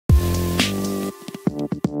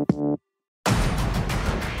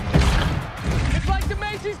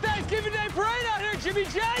Jimmy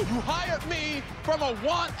J? You hired me from a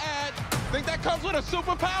want ad. Think that comes with a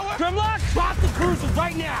superpower? Grimlock, drop the cruiser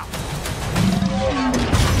right now!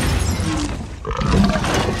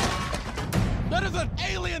 That is an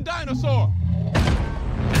alien dinosaur!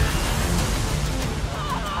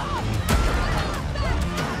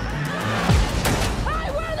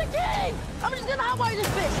 Hey, where are the keys? I'm just gonna hotwire this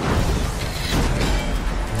bitch!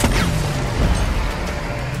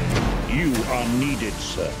 You are needed,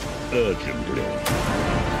 sir, urgently.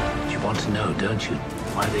 You want to know, don't you,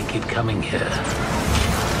 why they keep coming here?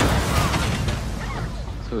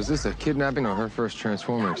 So is this a kidnapping or her first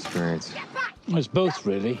Transformer experience? It's both,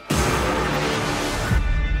 really.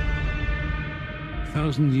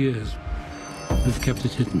 1,000 years, we've kept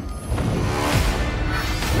it hidden.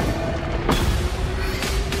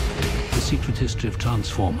 The secret history of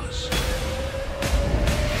Transformers.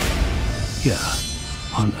 Here,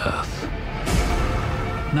 on Earth.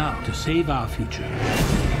 Now, to save our future,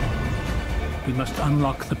 we must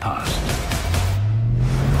unlock the past.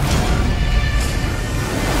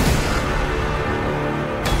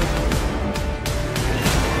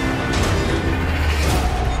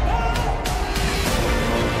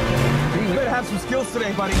 You better have some skills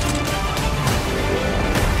today, buddy.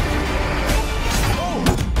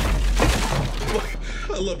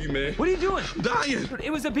 I love you, man. What are you doing? I'm dying.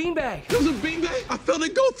 It was a beanbag. It was a beanbag. I felt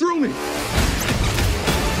it go through me.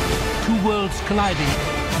 Two worlds colliding,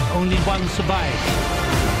 only one survived.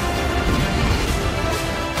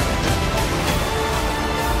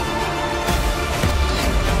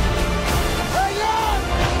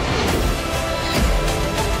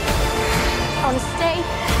 I wanna stay,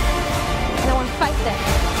 and I wanna fight them.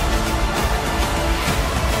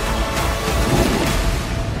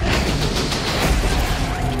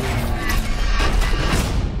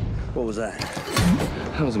 What was that?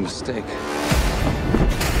 That was a mistake.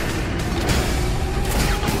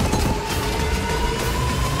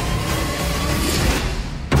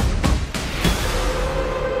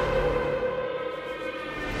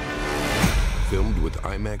 Filmed with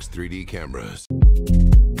IMAX 3D cameras.